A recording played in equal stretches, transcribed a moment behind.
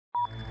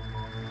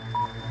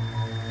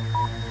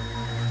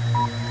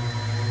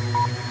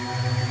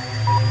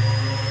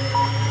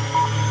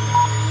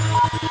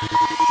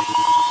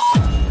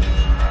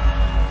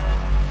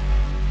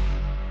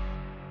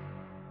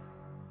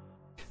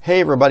Hey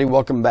everybody,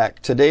 welcome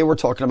back. Today we're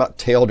talking about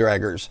tail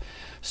draggers.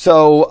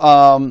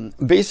 So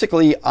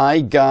basically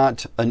I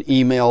got an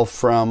email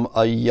from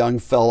a young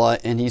fella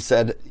and he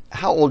said,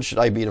 how old should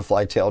I be to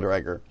fly tail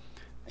dragger?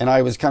 And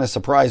I was kind of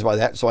surprised by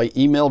that. So I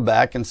emailed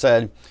back and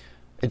said,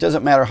 it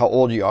doesn't matter how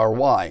old you are,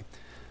 why?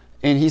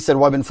 And he said,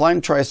 well, I've been flying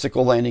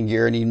tricycle landing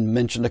gear, and he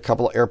mentioned a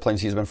couple of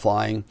airplanes he's been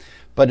flying.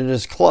 But at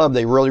his club,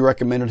 they really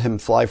recommended him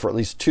fly for at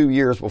least 2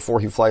 years before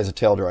he flies a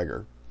tail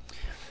dragger.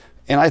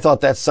 And I thought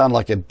that sounded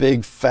like a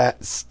big,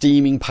 fat,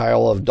 steaming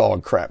pile of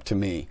dog crap to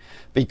me,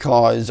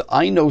 because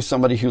I know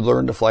somebody who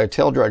learned to fly a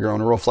tail dragger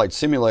on a real flight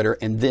simulator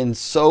and then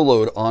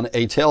soloed on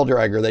a tail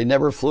dragger. They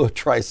never flew a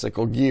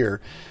tricycle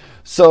gear.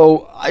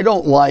 So I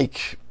don't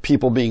like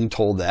people being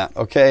told that,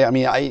 okay? I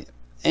mean,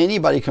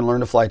 anybody can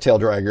learn to fly a tail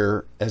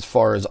dragger as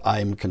far as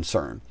I'm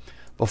concerned.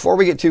 Before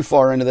we get too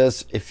far into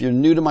this, if you're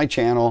new to my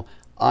channel,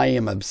 I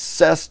am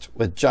obsessed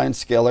with giant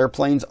scale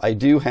airplanes. I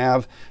do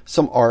have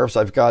some ARFs.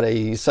 I've got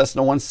a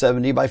Cessna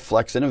 170 by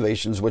Flex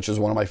Innovations, which is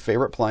one of my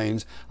favorite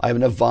planes. I have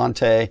an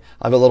Avante.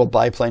 I have a little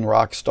biplane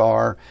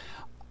Rockstar.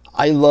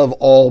 I love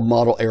all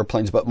model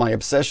airplanes, but my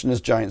obsession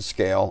is giant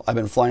scale. I've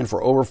been flying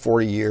for over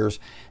 40 years,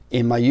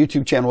 and my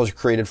YouTube channel was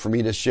created for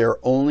me to share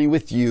only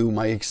with you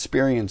my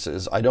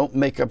experiences. I don't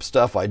make up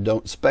stuff. I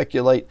don't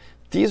speculate.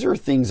 These are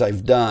things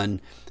I've done,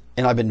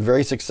 and I've been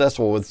very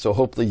successful with, so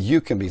hopefully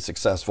you can be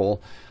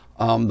successful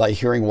by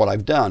hearing what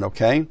I've done,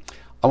 okay?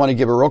 I want to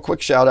give a real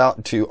quick shout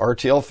out to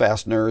RTL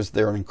Fasteners.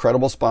 They're an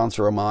incredible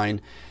sponsor of mine.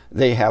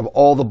 They have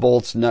all the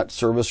bolts, nuts,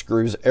 service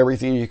screws,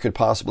 everything you could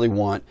possibly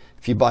want.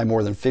 If you buy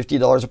more than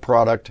 $50 a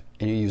product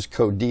and you use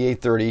code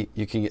DA30,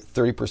 you can get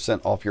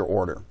 30% off your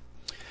order.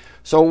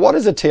 So what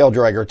is a tail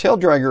dragger? A tail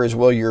dragger is,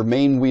 well, your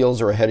main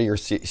wheels are ahead of your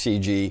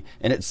CG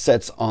and it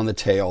sets on the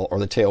tail or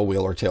the tail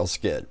wheel or tail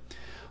skid.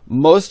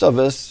 Most of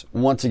us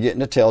want to get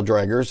into tail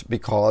draggers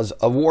because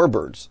of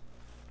warbirds.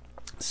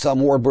 Some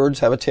warbirds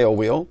have a tail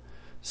wheel,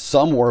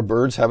 some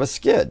warbirds have a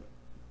skid,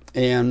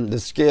 and the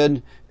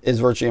skid is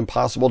virtually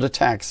impossible to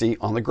taxi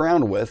on the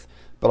ground with,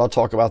 but I'll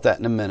talk about that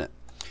in a minute.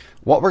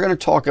 What we're going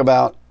to talk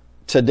about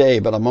today,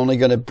 but I'm only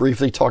going to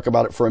briefly talk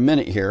about it for a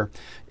minute here,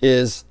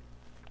 is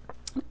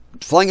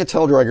flying a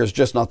tail dragger is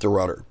just not the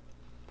rudder.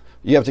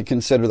 You have to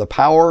consider the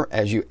power.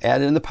 As you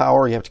add in the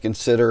power, you have to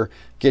consider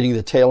getting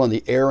the tail in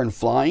the air and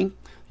flying.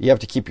 You have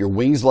to keep your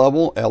wings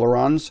level,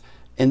 ailerons,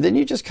 and then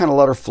you just kind of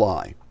let her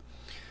fly.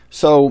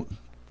 So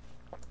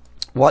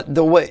I've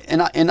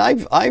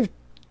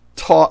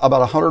taught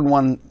about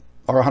 101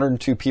 or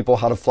 102 people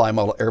how to fly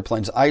model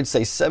airplanes. I'd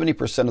say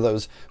 70% of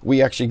those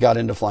we actually got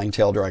into flying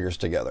tail draggers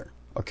together,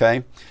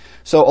 okay?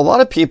 So a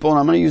lot of people, and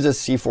I'm going to use this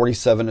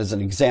C-47 as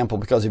an example,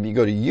 because if you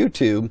go to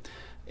YouTube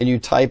and you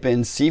type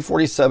in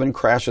C-47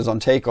 crashes on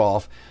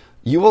takeoff,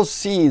 you will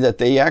see that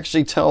they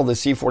actually tell the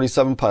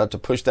C-47 pilot to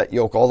push that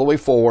yoke all the way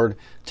forward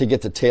to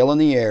get the tail in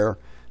the air,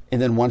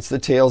 and then once the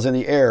tail's in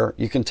the air,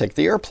 you can take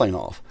the airplane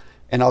off.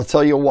 And I'll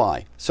tell you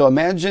why. So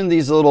imagine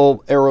these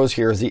little arrows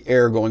here as the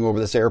air going over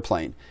this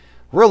airplane.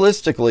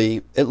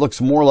 Realistically, it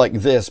looks more like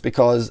this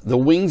because the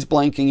wings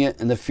blanking it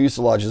and the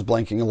fuselage is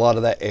blanking a lot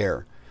of that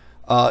air.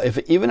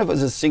 Even if it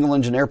was a single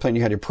engine airplane,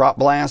 you had your prop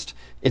blast,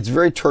 it's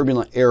very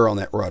turbulent air on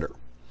that rudder.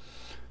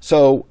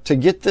 So to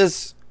get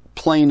this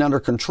plane under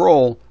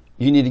control,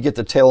 you need to get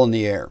the tail in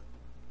the air.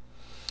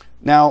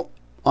 Now,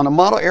 on a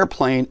model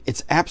airplane,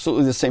 it's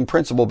absolutely the same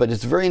principle, but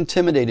it's very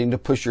intimidating to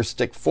push your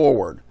stick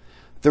forward.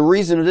 The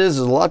reason it is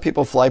a lot of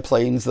people fly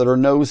planes that are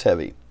nose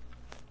heavy.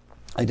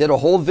 I did a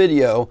whole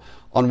video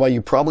on why you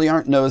probably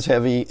aren't nose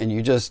heavy, and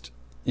you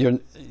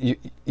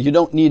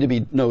don't need to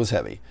be nose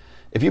heavy.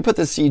 If you put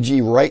the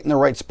CG right in the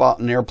right spot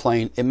in an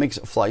airplane, it makes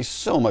it fly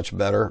so much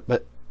better,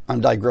 but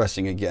I'm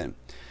digressing again.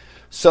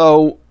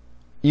 So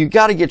you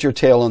got to get your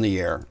tail in the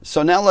air.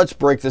 So now let's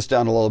break this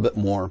down a little bit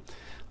more.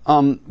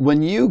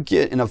 When you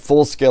get in a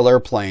full-scale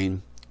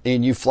airplane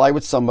and you fly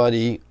with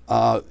somebody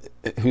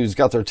who's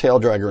got their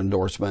tail dragger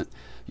endorsement,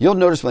 you'll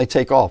notice when they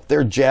take off,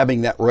 they're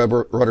jabbing that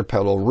rudder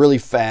pedal really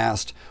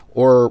fast,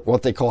 or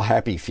what they call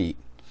happy feet.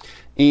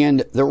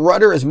 And the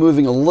rudder is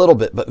moving a little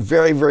bit, but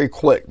very, very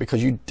quick,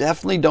 because you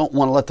definitely don't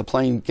want to let the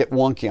plane get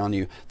wonky on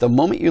you. The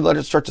moment you let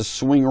it start to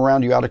swing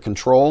around you out of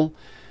control,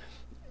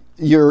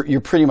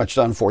 you're pretty much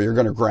done for. You're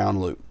going to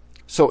ground loop.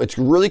 So it's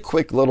really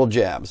quick little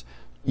jabs.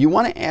 You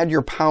want to add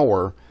your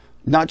power,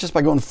 not just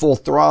by going full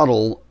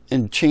throttle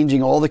and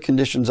changing all the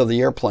conditions of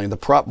the airplane, the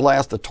prop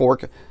blast, the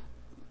torque.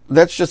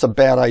 That's just a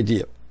bad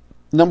idea.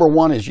 Number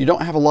one is you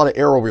don't have a lot of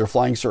air over your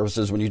flying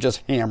surfaces when you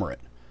just hammer it,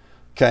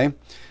 okay?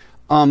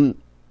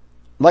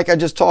 Like I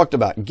just talked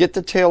about, get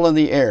the tail in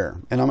the air.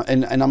 And I'm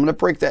going to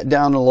break that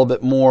down a little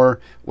bit more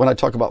when I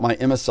talk about my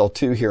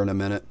MSL2 here in a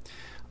minute.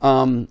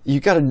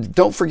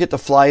 Don't forget to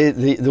fly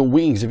the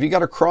wings. If you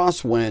got a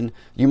crosswind,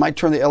 you might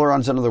turn the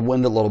ailerons under the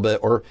wind a little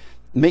bit, or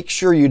make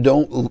sure you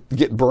don't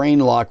get brain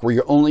lock where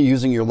you're only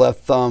using your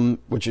left thumb,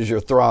 which is your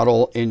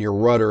throttle, and your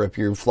rudder if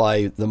you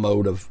fly the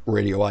mode of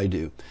radio I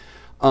do.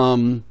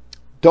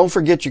 Don't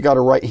forget you got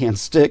a right hand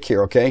stick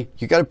here, okay?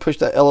 You got to push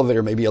that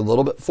elevator maybe a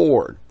little bit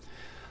forward.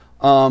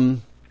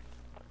 And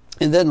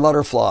then let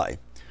her fly.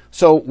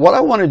 So what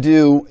I want to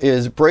do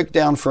is break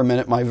down for a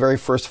minute my very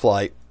first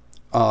flight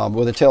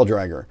with a tail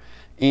dragger.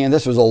 And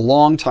this was a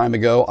long time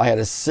ago. I had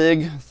a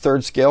SIG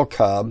third scale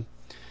Cub,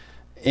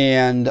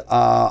 and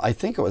I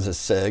think it was a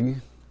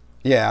SIG.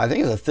 Yeah, I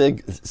think it's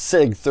a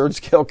SIG third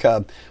scale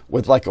Cub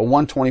with like a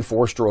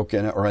 124 stroke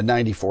in it, or a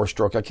 94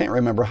 stroke. I can't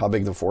remember how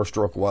big the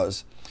 4-stroke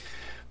was.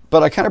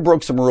 But I kind of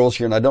broke some rules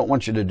here, and I don't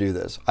want you to do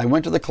this. I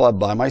went to the club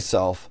by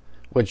myself,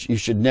 which you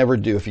should never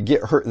do. If you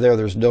get hurt there,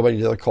 there's nobody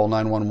to call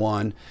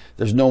 911.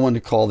 There's no one to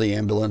call the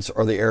ambulance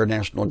or the Air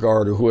National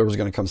Guard or whoever's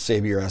going to come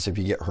save your ass if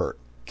you get hurt,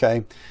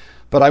 okay?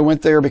 But I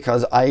went there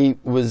because I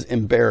was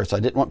embarrassed. I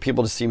didn't want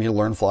people to see me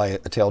learn to fly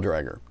a tail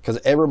dragger because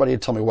everybody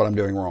would tell me what I'm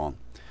doing wrong.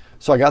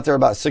 So I got there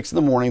about 6 in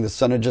the morning. The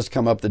sun had just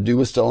come up. The dew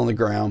was still on the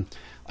ground.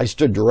 I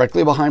stood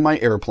directly behind my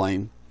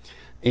airplane.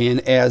 And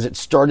as it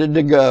started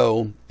to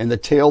go and the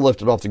tail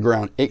lifted off the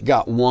ground, it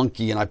got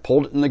wonky, and I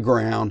pulled it in the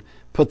ground,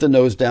 put the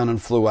nose down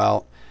and flew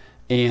out.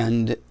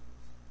 And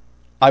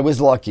I was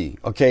lucky,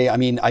 okay? I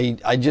mean,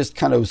 I just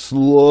kind of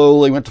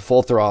slowly went to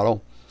full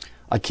throttle.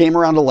 I came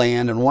around to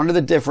land, and one of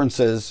the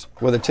differences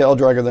with a tail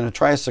dragger than a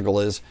tricycle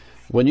is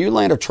when you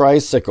land a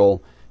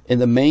tricycle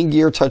and the main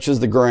gear touches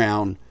the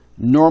ground,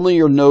 normally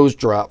your nose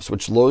drops,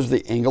 which lowers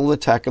the angle of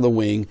attack of the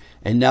wing,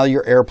 and now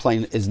your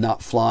airplane is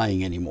not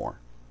flying anymore,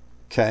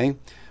 okay?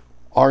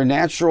 Our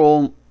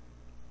natural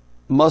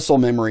muscle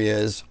memory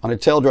is, on a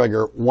tail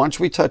dragger, once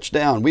we touch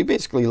down, we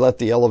basically let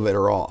the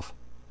elevator off.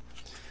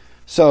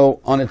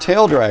 So on a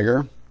tail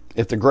dragger,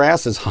 if the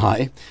grass is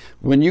high,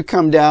 when you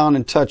come down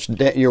and touch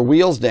your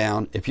wheels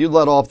down, if you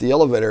let off the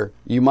elevator,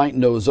 you might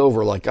nose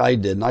over like I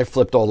did, and I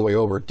flipped all the way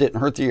over. It didn't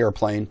hurt the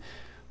airplane,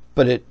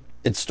 but it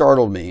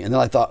startled me. And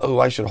then I thought, oh,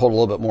 I should hold a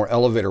little bit more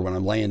elevator when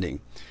I'm landing.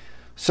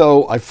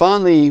 So I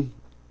finally,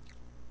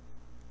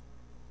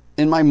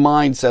 in my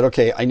mind, said,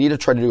 okay, I need to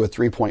try to do a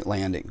 3-point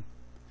landing,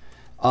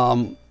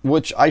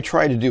 which I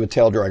try to do with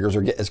tail draggers,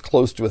 or get as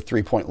close to a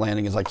 3-point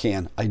landing as I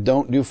can. I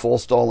don't do full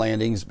stall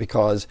landings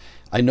because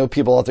I know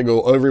people out there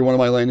go, oh, every one of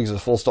my landings is a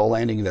full stall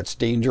landing. That's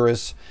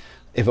dangerous.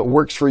 If it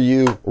works for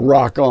you,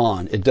 rock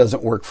on. It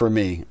doesn't work for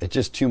me. It's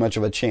just too much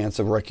of a chance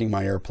of wrecking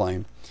my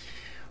airplane.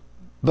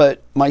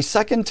 But my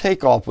second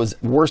takeoff was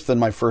worse than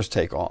my first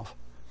takeoff.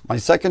 My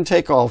second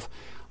takeoff,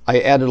 I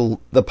added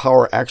the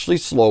power actually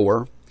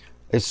slower.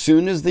 As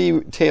soon as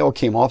the tail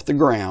came off the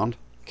ground,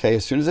 okay,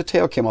 as soon as the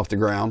tail came off the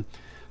ground,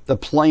 the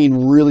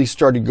plane really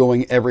started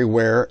going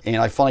everywhere, and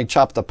I finally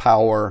chopped the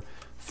power,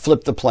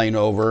 flipped the plane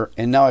over,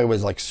 and now I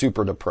was like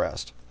super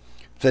depressed.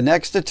 The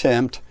next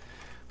attempt,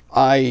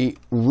 I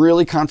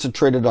really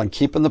concentrated on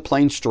keeping the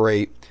plane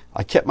straight.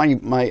 I kept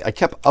I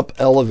kept up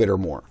elevator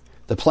more.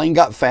 The plane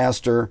got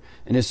faster,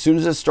 and as soon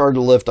as it started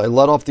to lift, I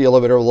let off the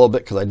elevator a little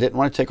bit because I didn't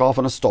want to take off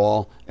in a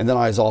stall, and then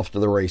I was off to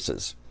the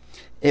races.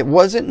 It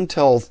wasn't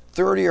until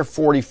 30 or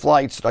 40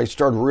 flights that I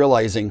started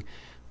realizing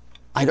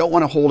I don't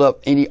want to hold up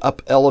any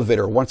up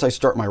elevator once I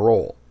start my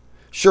roll.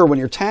 Sure, when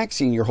you're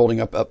taxiing, you're holding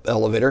up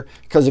elevator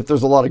because if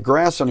there's a lot of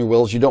grass on your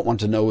wheels, you don't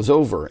want to nose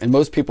over. And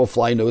most people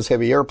fly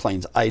nose-heavy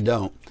airplanes. I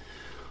don't.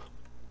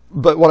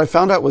 But what I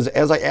found out was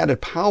as I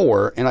added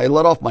power and I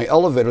let off my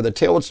elevator, the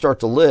tail would start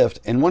to lift.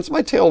 And once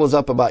my tail was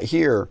up about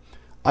here,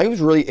 I was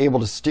really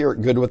able to steer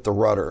it good with the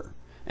rudder.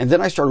 And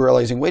then I started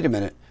realizing, wait a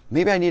minute,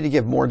 maybe I need to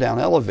give more down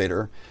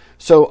elevator.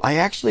 So I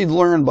actually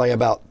learned by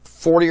about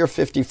 40 or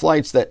 50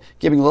 flights that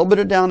giving a little bit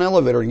of down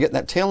elevator and getting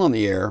that tail in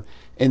the air,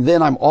 and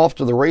then I'm off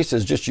to the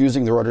races just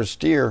using the rudder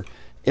steer,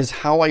 is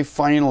how I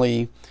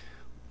finally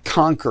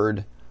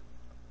conquered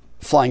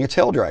flying a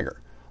tail dragger.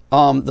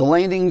 The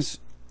landings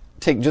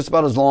take just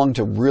about as long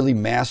to really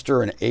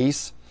master and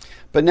ace.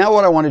 But now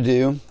what I want to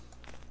do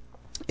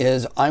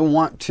is I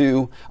want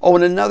to, oh,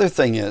 and another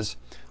thing is,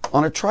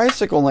 on a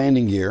tricycle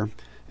landing gear,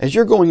 as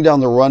you're going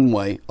down the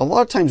runway, a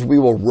lot of times we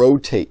will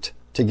rotate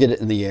to get it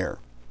in the air,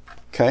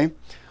 okay?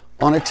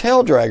 On a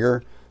tail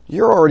dragger,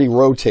 you're already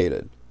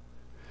rotated.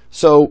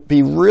 So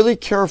be really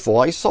careful.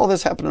 I saw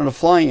this happen in a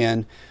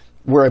fly-in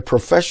where a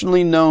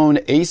professionally known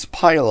ace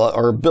pilot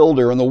or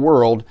builder in the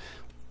world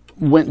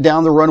went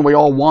down the runway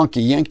all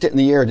wonky, yanked it in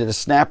the air, did a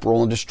snap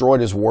roll, and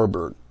destroyed his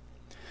warbird.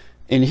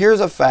 And here's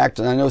a fact,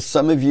 and I know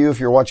some of you, if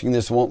you're watching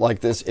this, won't like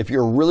this. If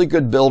you're a really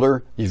good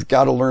builder, you've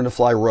got to learn to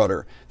fly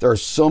rudder. There are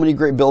so many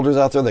great builders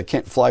out there that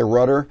can't fly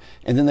rudder,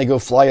 and then they go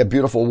fly a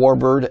beautiful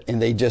warbird,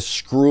 and they just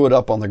screw it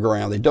up on the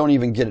ground. They don't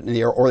even get it in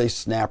the air, or they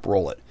snap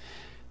roll it.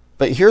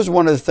 But here's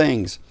one of the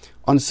things.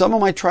 On some of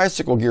my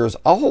tricycle gears,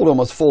 I'll hold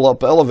almost full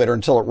up elevator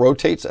until it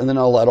rotates, and then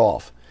I'll let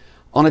off.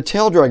 On a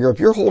tail dragger, if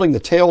you're holding the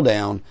tail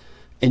down,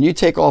 and you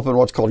take off in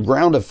what's called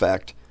ground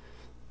effect,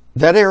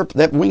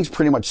 that wing's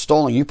pretty much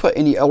stalling. You put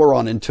any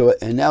aileron into it,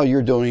 and now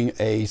you're doing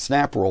a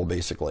snap roll,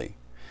 basically.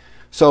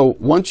 So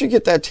once you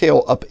get that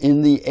tail up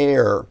in the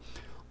air,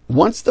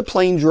 once the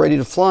plane's ready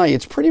to fly,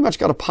 it's pretty much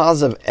got a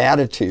positive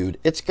attitude.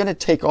 It's going to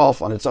take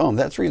off on its own.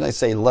 That's the reason I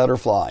say let her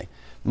fly.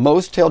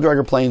 Most tail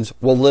dragger planes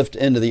will lift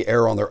into the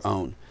air on their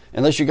own,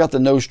 unless you got the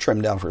nose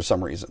trimmed down for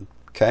some reason,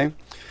 okay?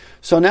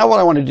 So now what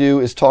I want to do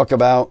is talk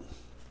about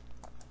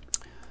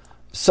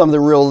some of the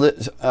real,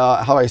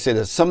 how do I say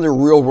this? Some of the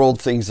real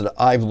world things that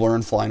I've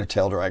learned flying a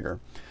tail dragger.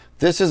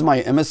 This is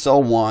my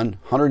MSL-1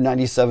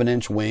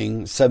 197-inch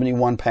wing,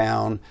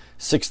 71-pound,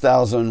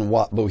 6,000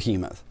 watt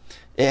behemoth.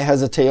 It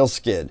has a tail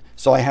skid,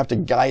 so I have to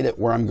guide it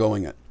where I'm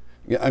going it.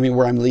 I mean,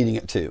 where I'm leading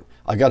it to.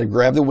 I got to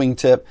grab the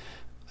wingtip,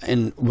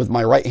 and with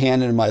my right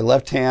hand and my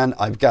left hand,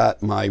 I've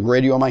got my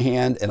radio in my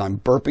hand, and I'm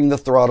burping the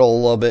throttle a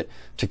little bit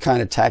to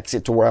kind of taxi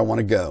it to where I want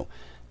to go.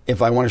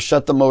 If I want to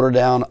shut the motor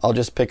down, I'll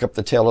just pick up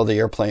the tail of the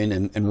airplane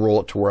and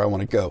roll it to where I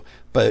want to go.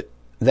 But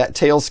that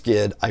tail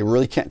skid, I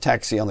really can't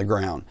taxi on the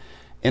ground.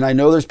 And I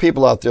know there's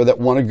people out there that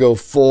want to go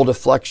full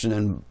deflection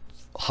and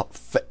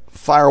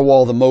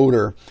firewall the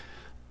motor.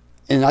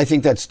 And I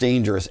think that's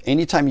dangerous.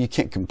 Anytime you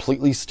can't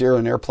completely steer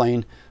an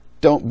airplane,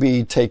 don't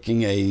be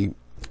taking a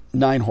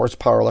 9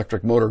 horsepower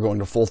electric motor going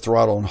to full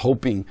throttle and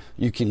hoping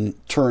you can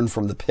turn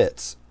from the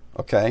pits.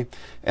 Okay?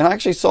 And I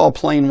actually saw a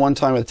plane one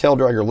time with a tail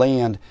dragger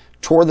land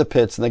toward the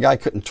pits, and the guy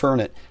couldn't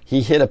turn it.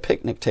 He hit a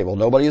picnic table.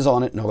 Nobody was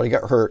on it. Nobody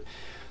got hurt.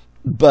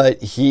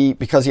 But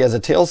because he has a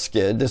tail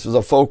skid, this was a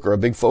Fokker, a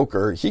big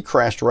Fokker, he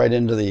crashed right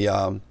into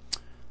the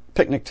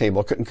picnic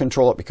table. Couldn't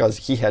control it because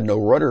he had no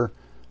rudder.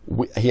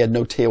 He had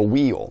no tail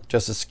wheel,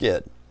 just a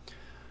skid.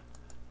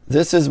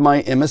 This is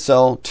my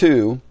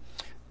MSL-2.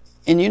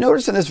 And you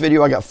notice in this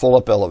video, I got full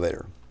up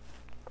elevator.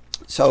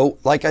 So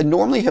like I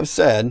normally have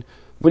said,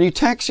 when you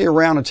taxi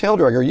around a tail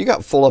dragger, you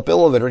got full up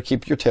elevator to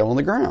keep your tail on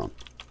the ground.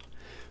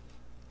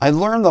 I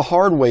learned the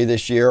hard way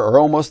this year, or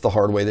almost the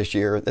hard way this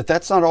year, that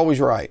that's not always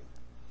right.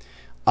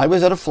 I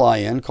was at a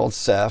fly-in called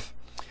Ceph.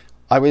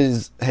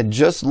 Had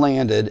just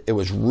landed. It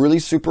was really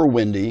super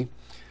windy,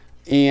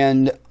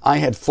 and I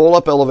had full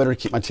up elevator to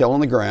keep my tail on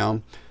the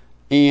ground.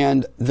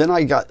 And then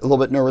I got a little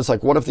bit nervous,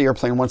 like, what if the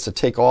airplane wants to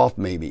take off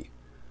maybe?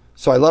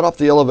 So I let off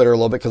the elevator a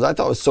little bit because I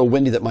thought it was so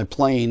windy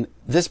that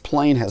this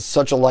plane has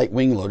such a light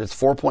wing load. It's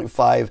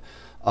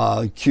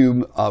 4.5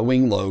 cube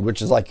wing load,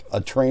 which is like a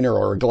trainer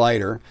or a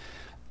glider.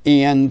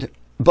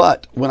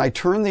 But when I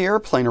turned the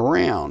airplane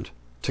around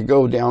to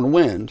go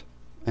downwind,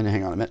 and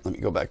hang on a minute, let me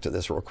go back to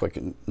this real quick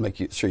and make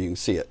sure you can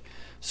see it.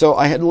 So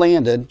I had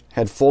landed,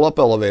 had full up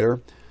elevator,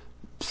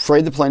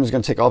 afraid the plane was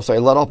going to take off, so I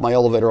let off my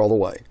elevator all the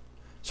way.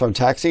 So I'm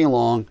taxiing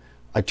along.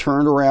 I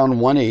turned around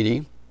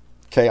 180.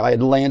 Okay, I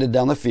had landed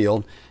down the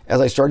field.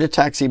 As I started to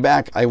taxi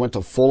back, I went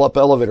to full up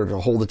elevator to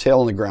hold the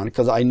tail on the ground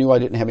because I knew I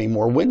didn't have any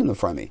more wind in the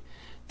front of me.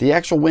 The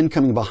actual wind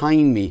coming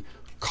behind me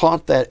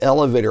caught that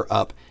elevator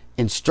up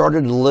and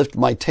started to lift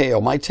my tail.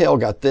 My tail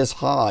got this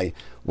high.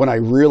 When I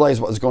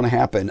realized what was going to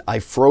happen, I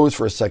froze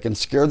for a second,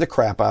 scared the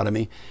crap out of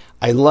me.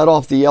 I let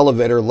off the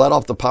elevator, let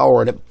off the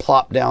power, and it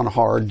plopped down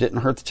hard,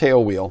 didn't hurt the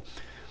tail wheel.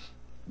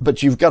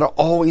 But you've got to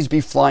always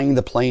be flying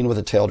the plane with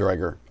a tail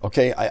dragger,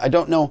 okay? I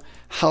don't know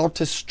how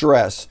to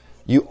stress,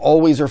 you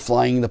always are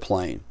flying the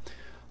plane.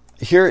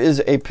 Here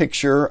is a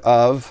picture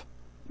of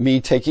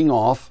me taking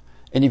off.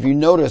 And if you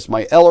notice,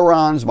 my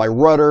ailerons, my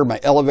rudder, my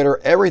elevator,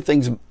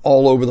 everything's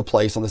all over the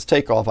place on this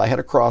takeoff. I had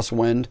a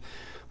crosswind.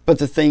 But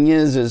the thing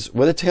is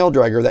with a tail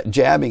dragger, that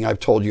jabbing I've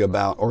told you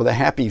about, or the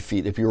happy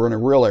feet if you were in a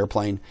real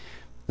airplane,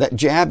 that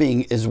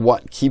jabbing is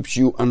what keeps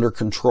you under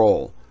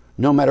control,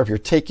 no matter if you're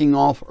taking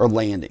off or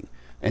landing.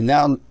 And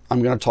now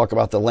I'm going to talk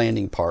about the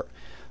landing part.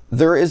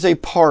 There is a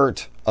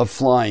part of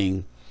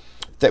flying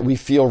that we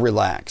feel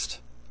relaxed,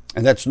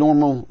 and that's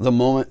normally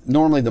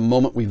the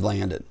moment we've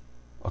landed.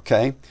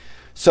 Okay,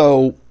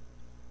 so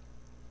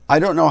I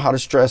don't know how to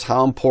stress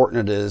how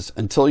important it is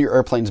until your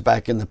airplane's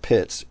back in the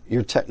pits.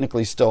 You're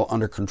technically still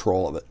under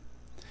control of it.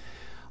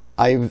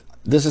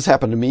 This has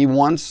happened to me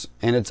once,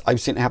 and I've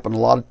seen it happen a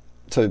lot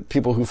to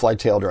people who fly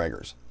tail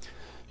draggers.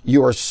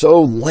 You are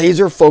so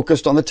laser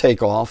focused on the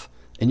takeoff,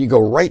 and you go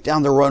right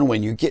down the runway,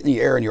 and you get in the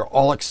air, and you're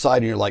all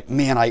excited. And you're like,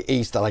 man, I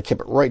aced that. I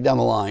kept it right down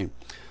the line.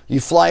 You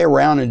fly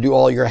around and do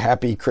all your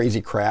happy,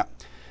 crazy crap.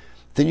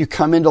 Then you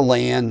come into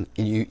land,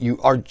 and you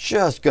are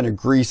just going to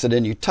grease it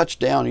in. You touch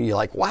down, and you're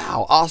like,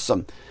 wow,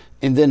 awesome.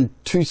 And then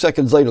 2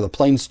 seconds later, the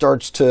plane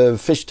starts to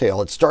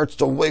fishtail. It starts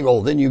to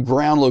wiggle. Then you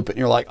ground loop it, and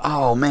you're like,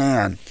 oh,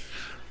 man.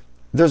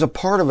 There's a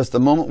part of us,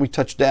 the moment we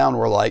touch down,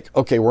 we're like,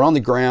 okay, we're on the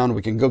ground.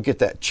 We can go get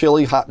that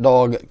chili hot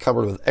dog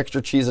covered with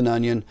extra cheese and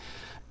onion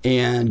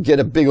and get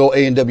a big old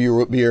A&W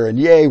root beer, and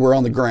yay, we're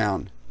on the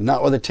ground.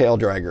 Not with a tail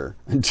dragger.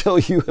 Until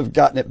you have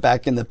gotten it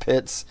back in the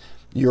pits,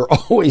 you're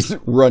always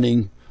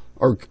running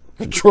or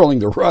controlling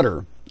the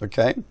rudder,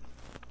 okay?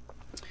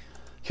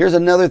 Here's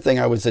another thing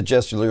I would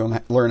suggest you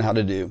learn how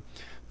to do.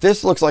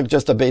 This looks like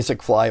just a basic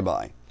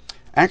flyby.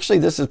 Actually,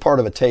 this is part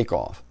of a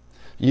takeoff.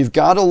 You've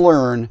got to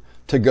learn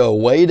to go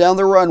way down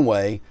the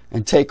runway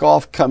and take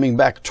off coming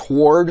back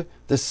toward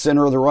the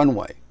center of the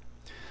runway.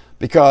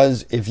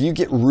 Because if you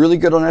get really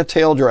good on a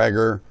tail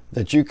dragger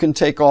that you can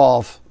take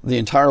off the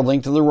entire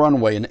length of the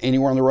runway and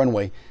anywhere on the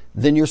runway,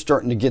 then you're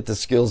starting to get the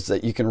skills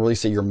that you can really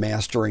say you're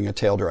mastering a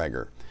tail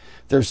dragger.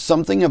 There's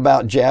something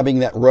about jabbing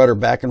that rudder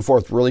back and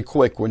forth really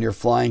quick when you're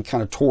flying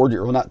kind of toward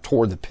well, not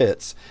toward the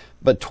pits,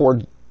 but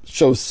toward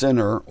show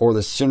center or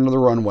the center of the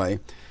runway,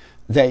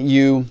 that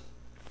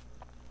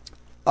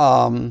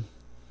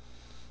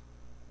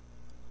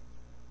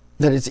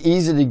that it's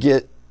easy to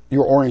get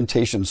your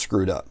orientation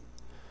screwed up.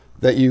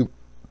 That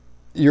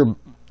you're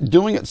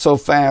doing it so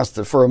fast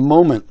that for a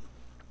moment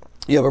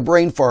you have a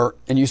brain fart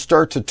and you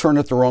start to turn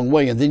it the wrong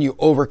way, and then you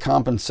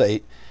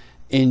overcompensate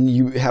and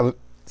you have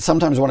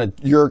sometimes want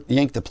to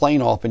yank the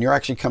plane off and you're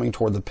actually coming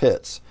toward the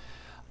pits.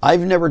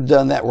 I've never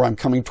done that where I'm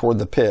coming toward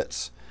the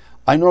pits.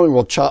 I normally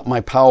will chop my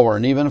power,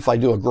 and even if I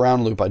do a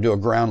ground loop, I do a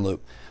ground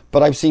loop.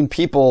 But I've seen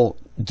people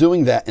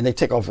doing that and they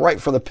take off right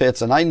for the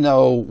pits, and I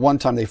know one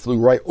time they flew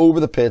right over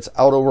the pits,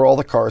 out over all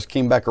the cars,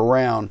 came back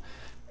around,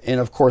 and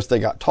of course they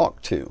got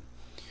talked to.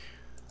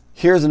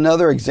 Here's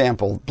another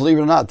example. Believe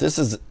it or not, this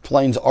is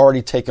planes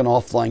already taken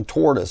off flying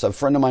toward us. A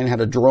friend of mine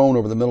had a drone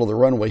over the middle of the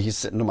runway. He's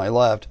sitting to my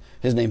left.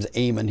 His name's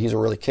Eamon. He's a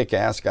really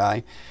kick-ass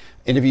guy.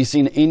 And if you've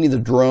seen any of the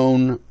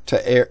drone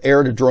to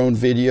air to drone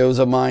videos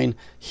of mine,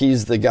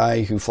 he's the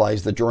guy who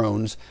flies the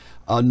drones.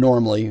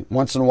 Normally,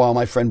 once in a while,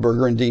 my friend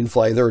Berger and Dean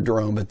fly their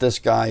drone, but this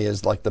guy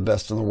is like the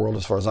best in the world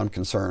as far as I'm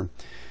concerned.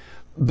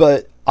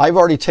 But I've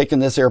already taken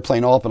this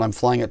airplane off and I'm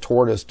flying it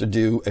toward us to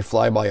do a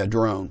flyby a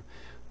drone.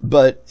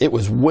 But it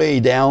was way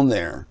down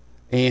there.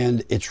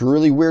 And it's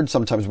really weird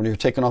sometimes when you're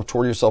taking off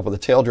toward yourself with a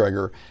tail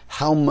dragger,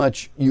 how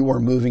much you are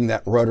moving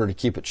that rudder to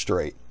keep it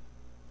straight.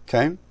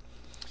 Okay?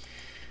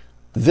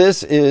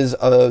 This is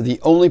the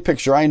only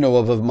picture I know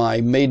of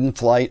my maiden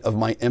flight of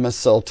my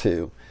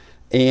MSL-2.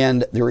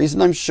 And the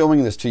reason I'm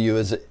showing this to you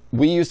is that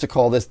we used to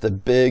call this the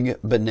big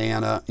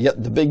banana,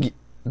 the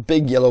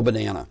big yellow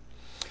banana.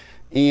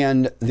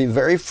 And the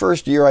very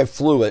first year I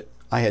flew it,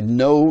 I had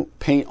no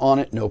paint on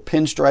it, no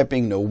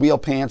pinstriping, no wheel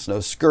pants, no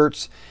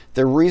skirts.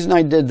 The reason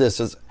I did this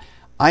is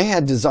I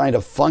had designed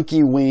a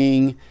funky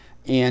wing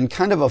and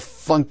kind of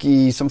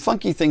some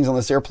funky things on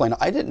this airplane.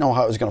 I didn't know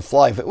how it was going to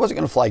fly. If it wasn't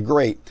going to fly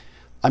great,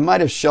 I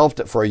might have shelved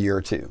it for a year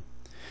or two.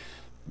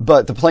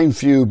 But the plane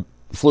flew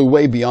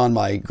way beyond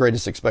my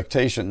greatest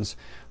expectations.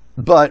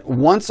 But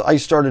once I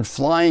started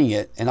flying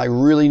it and I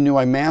really knew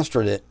I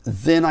mastered it,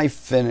 then I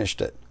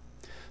finished it.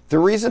 The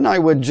reason I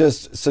would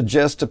just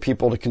suggest to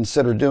people to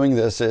consider doing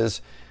this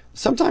is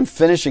sometimes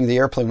finishing the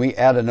airplane, we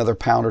add another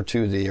pound or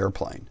two to the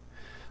airplane.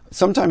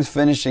 Sometimes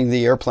finishing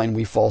the airplane,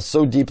 we fall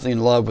so deeply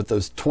in love with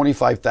those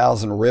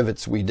 25,000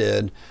 rivets we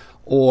did,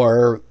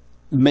 or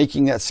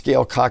making that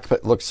scale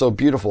cockpit look so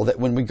beautiful that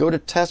when we go to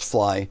test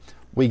fly,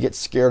 we get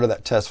scared of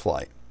that test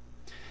flight.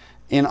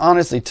 And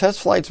honestly, test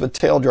flights with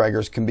tail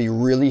draggers can be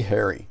really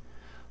hairy.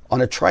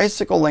 On a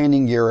tricycle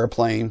landing gear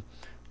airplane,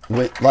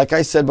 like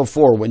I said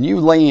before, when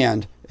you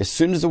land, as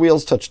soon as the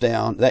wheels touch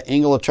down, that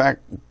angle of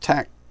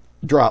attack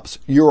drops,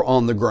 you're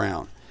on the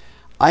ground.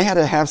 I had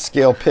a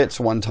half-scale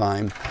pitch one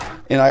time,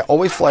 and I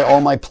always fly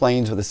all my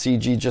planes with a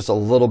CG just a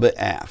little bit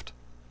aft.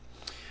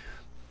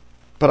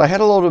 But I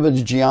had a little bit of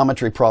a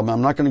geometry problem.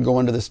 I'm not going to go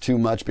into this too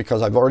much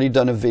because I've already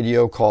done a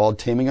video called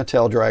Taming a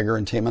Tail Dragger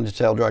and Taming a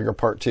Tail Dragger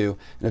Part 2,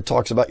 and it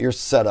talks about your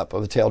setup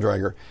of a tail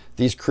dragger.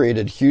 These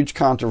created huge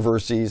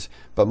controversies,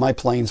 but my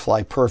planes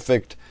fly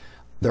perfect.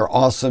 They're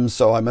awesome,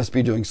 so I must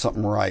be doing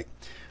something right.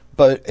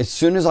 But as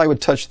soon as I would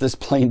touch this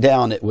plane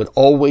down, it would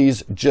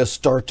always just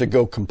start to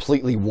go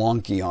completely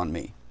wonky on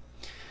me.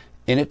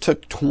 And it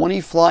took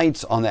 20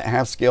 flights on that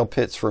half-scale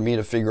pitch for me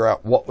to figure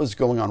out what was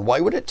going on.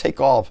 Why would it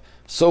take off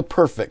so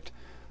perfect,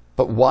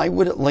 but why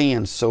would it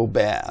land so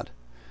bad?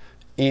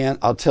 And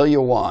I'll tell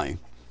you why.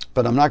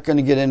 But I'm not going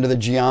to get into the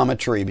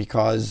geometry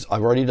because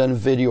I've already done a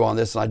video on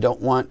this, and I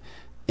don't want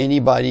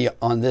anybody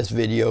on this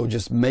video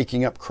just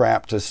making up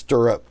crap to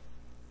stir up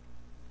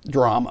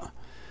drama.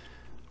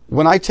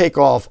 When I take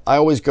off, I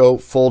always go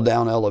full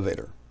down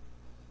elevator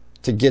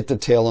to get the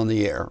tail in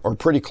the air, or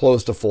pretty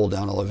close to full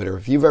down elevator.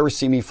 If you've ever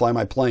seen me fly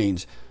my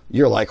planes,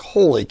 you're like,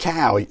 holy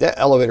cow, that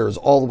elevator is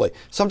all the way.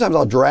 Sometimes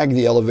I'll drag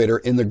the elevator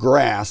in the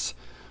grass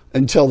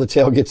until the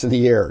tail gets in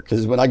the air,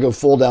 because when I go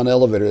full down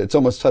elevator, it's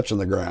almost touching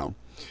the ground.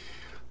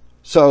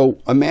 So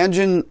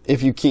imagine,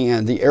 if you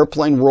can, the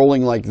airplane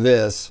rolling like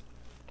this,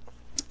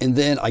 and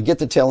then I get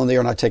the tail in the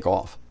air and I take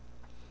off.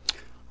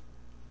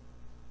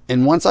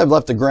 And once I've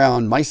left the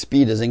ground, my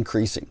speed is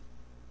increasing.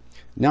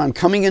 Now I'm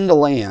coming into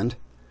land,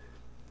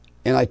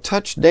 and I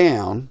touch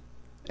down,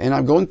 and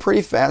I'm going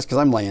pretty fast because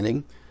I'm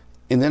landing.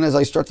 And then as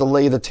I start to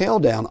lay the tail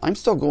down, I'm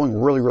still going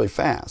really, really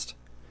fast.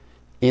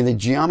 And the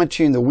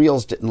geometry in the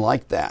wheels didn't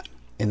like that.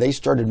 And they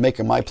started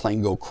making my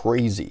plane go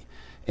crazy.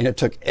 And it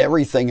took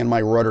everything in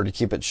my rudder to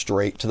keep it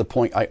straight, to the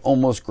point I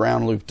almost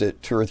ground looped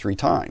it 2 or 3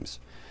 times.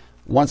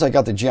 Once I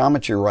got the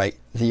geometry right,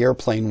 the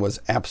airplane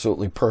was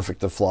absolutely perfect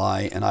to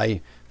fly. And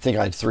I think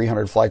I had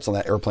 300 flights on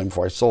that airplane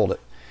before I sold it.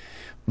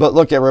 But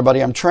look,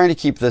 everybody, I'm trying to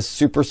keep this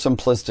super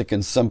simplistic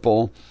and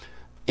simple.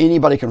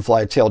 Anybody can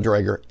fly a tail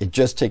dragger. It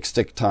just takes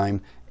stick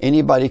time.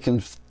 Anybody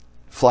can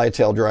fly a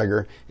tail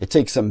dragger. It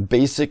takes some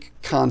basic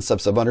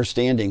concepts of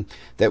understanding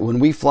that when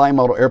we fly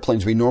model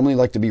airplanes, we normally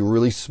like to be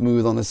really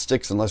smooth on the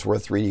sticks unless we're a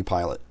 3D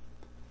pilot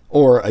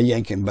or a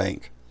yank and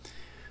bank.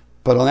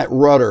 But on that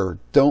rudder,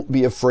 don't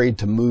be afraid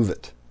to move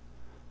it,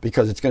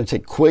 because it's going to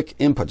take quick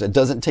inputs. It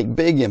doesn't take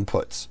big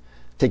inputs.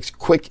 It takes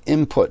quick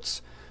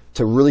inputs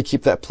to really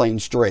keep that plane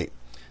straight.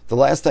 The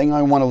last thing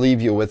I want to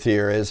leave you with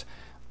here is,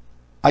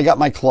 I got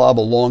my club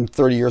a long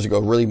 30 years ago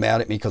really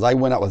mad at me because I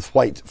went out with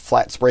white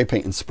flat spray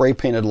paint and spray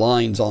painted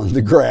lines on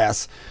the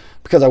grass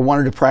because I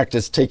wanted to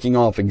practice taking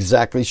off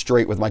exactly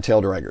straight with my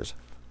tail draggers.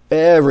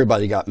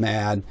 Everybody got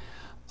mad.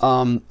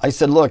 I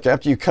said, look,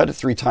 after you cut it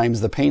 3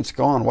 times, the paint's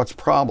gone. What's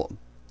the problem?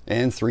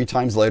 And 3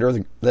 times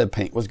later, the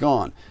paint was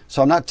gone.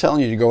 So I'm not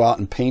telling you to go out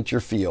and paint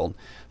your field.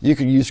 You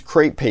could use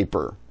crepe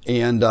paper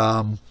and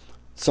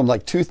some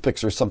like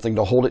toothpicks or something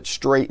to hold it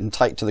straight and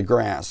tight to the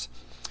grass.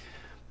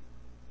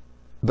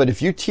 But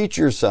if you teach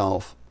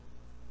yourself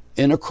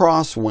in a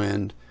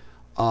crosswind,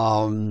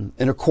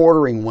 in a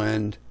quartering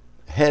wind,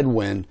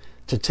 headwind,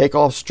 to take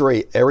off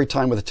straight every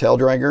time with a tail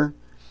dragger,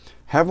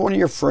 have one of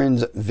your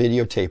friends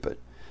videotape it.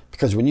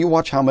 Because when you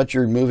watch how much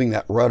you're moving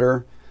that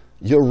rudder,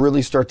 you'll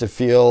really start to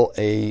feel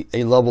a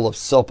level of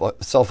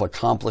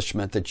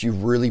self-accomplishment that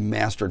you've really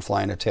mastered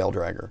flying a tail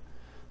dragger.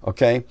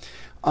 Okay?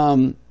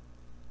 And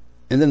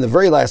then the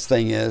very last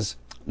thing is,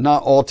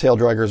 not all tail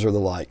draggers are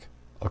alike.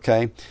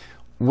 Okay?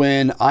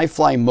 When I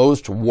fly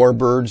most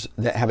warbirds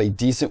that have a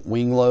decent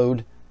wing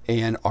load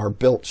and are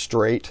built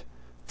straight,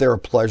 they're a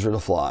pleasure to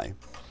fly.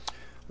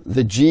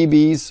 The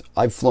GBs,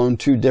 I've flown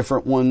 2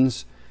 different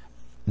ones.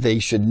 They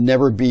should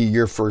never be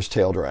your first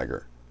tail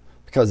dragger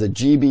because the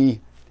GB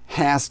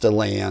has to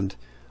land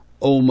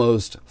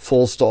almost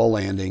full stall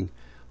landing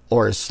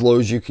or as slow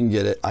as you can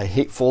get it. I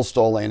hate full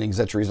stall landings.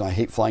 That's the reason I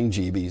hate flying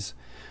GBs.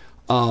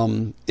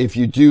 If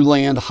you do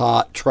land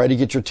hot, try to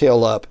get your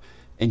tail up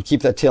and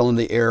keep that tail in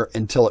the air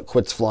until it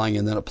quits flying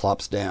and then it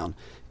plops down.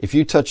 If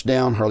you touch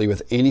down, Harley,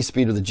 with any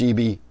speed of the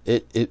GB,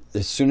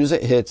 as soon as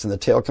it hits and the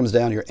tail comes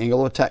down, your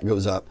angle of attack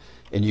goes up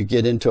and you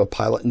get into a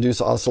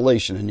pilot-induced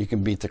oscillation and you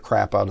can beat the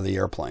crap out of the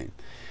airplane.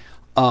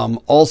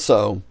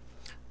 Also,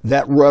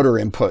 that rudder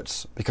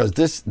inputs, because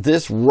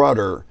this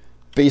rudder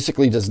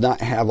basically does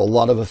not have a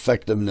lot of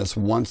effectiveness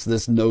once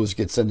this nose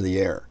gets into the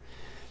air.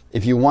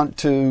 If you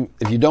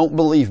don't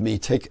believe me,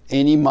 take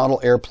any model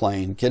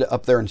airplane, get it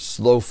up there and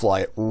slow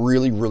fly it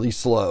really, really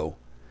slow.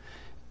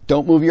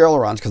 Don't move your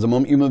ailerons, because the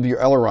moment you move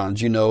your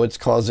ailerons, you know it's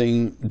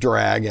causing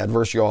drag,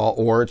 adverse yaw,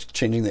 or it's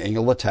changing the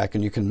angle of attack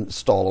and you can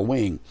stall a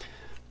wing.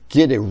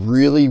 Get a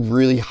really,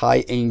 really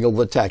high angle of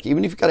attack,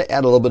 even if you've got to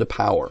add a little bit of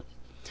power.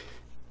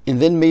 And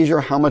then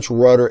measure how much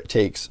rudder it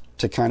takes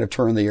to kind of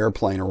turn the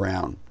airplane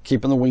around,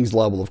 keeping the wings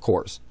level, of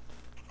course.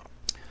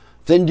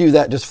 Then do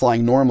that just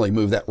flying normally,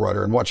 move that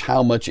rudder, and watch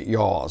how much it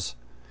yaws.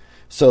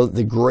 So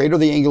the greater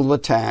the angle of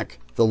attack,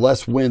 the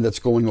less wind that's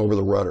going over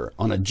the rudder.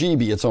 On a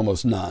GB, it's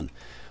almost none.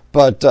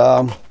 But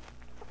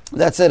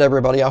that's it,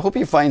 everybody. I hope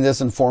you find this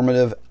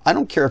informative. I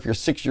don't care if you're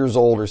 6 years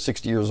old or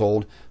 60 years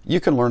old. You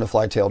can learn to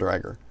fly tail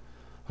dragger.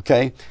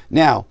 Okay?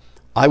 Now,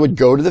 I would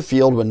go to the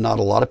field when not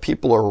a lot of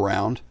people are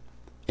around.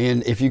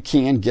 And if you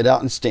can, get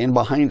out and stand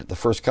behind it the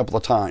first couple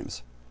of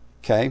times.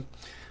 Okay?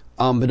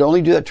 But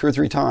only do that 2 or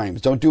 3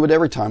 times. Don't do it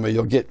every time, or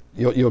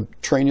you'll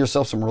train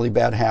yourself some really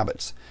bad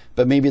habits.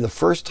 But maybe the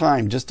first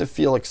time, just to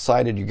feel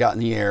excited you got in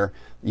the air,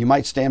 you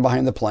might stand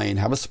behind the plane,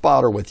 have a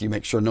spotter with you,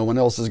 make sure no one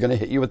else is going to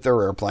hit you with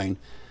their airplane,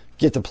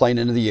 get the plane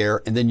into the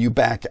air, and then you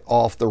back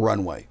off the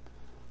runway.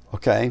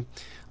 Okay?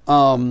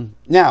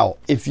 Now,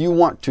 if you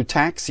want to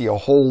taxi a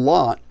whole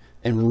lot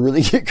and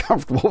really get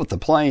comfortable with the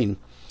plane,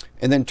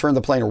 and then turn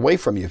the plane away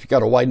from you, if you've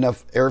got a wide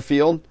enough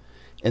airfield,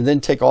 and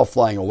then take off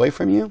flying away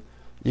from you,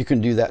 you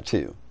can do that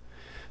too.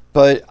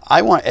 But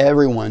I want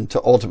everyone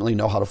to ultimately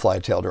know how to fly a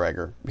tail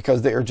dragger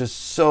because they are just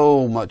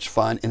so much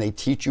fun and they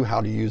teach you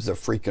how to use the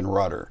freaking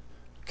rudder.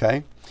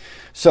 Okay?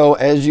 So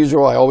as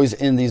usual, I always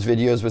end these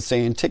videos with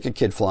saying, take a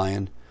kid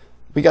flying.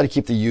 We got to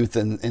keep the youth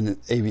in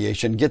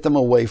aviation, get them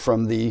away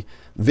from the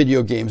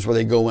video games where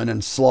they go in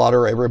and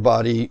slaughter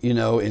everybody, you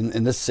know,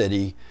 in the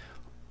city.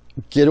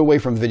 Get away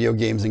from video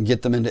games and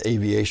get them into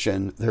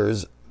aviation.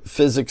 There's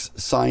physics,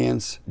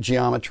 science,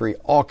 geometry,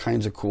 all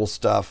kinds of cool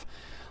stuff.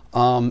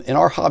 And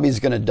our hobby is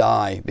going to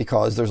die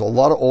because there's a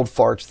lot of old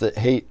farts that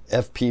hate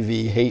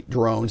FPV, hate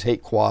drones,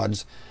 hate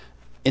quads.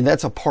 And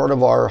that's a part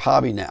of our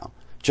hobby now.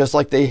 Just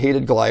like they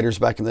hated gliders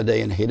back in the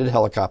day and hated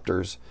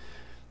helicopters,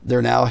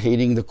 they're now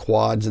hating the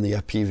quads and the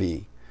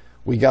FPV.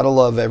 We got to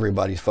love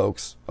everybody,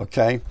 folks.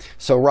 Okay?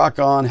 So rock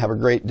on. Have a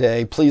great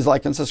day. Please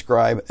like and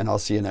subscribe, and I'll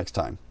see you next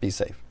time. Be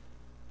safe.